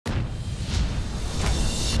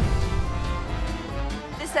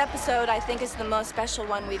This episode, I think, is the most special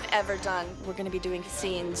one we've ever done. We're going to be doing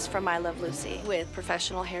scenes from I Love Lucy with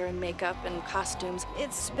professional hair and makeup and costumes.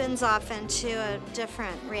 It spins off into a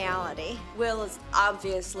different reality. Will is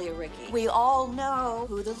obviously a Ricky. We all know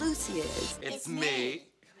who the Lucy is. It's me.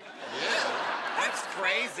 Yeah, that's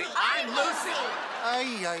crazy. I'm Lucy.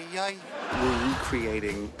 Ay, ay, ay. We're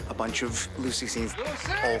recreating a bunch of Lucy scenes.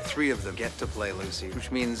 Lucy? All three of them get to play Lucy, which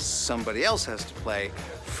means somebody else has to play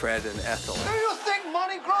Fred and Ethel. Do you think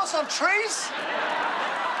money grows on trees?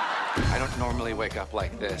 I don't normally wake up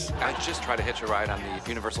like this. I just try to hitch a ride on the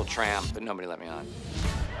Universal tram, but nobody let me on.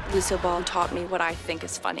 Lucille Ball taught me what I think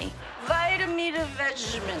is funny. Vitamin to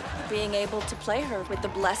vegetable. Being able to play her with the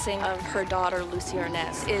blessing of her daughter, Lucy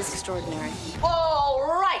Arnett, is extraordinary. All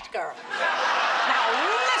right, girl. Now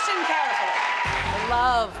listen carefully. I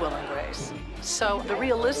love Will and Grace. So the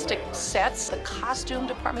realistic sets, the costume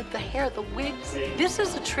department, the hair, the wigs, this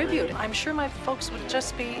is a tribute. I'm sure my folks would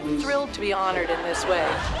just be thrilled to be honored in this way.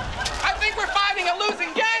 I think we're fighting a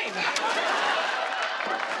losing game.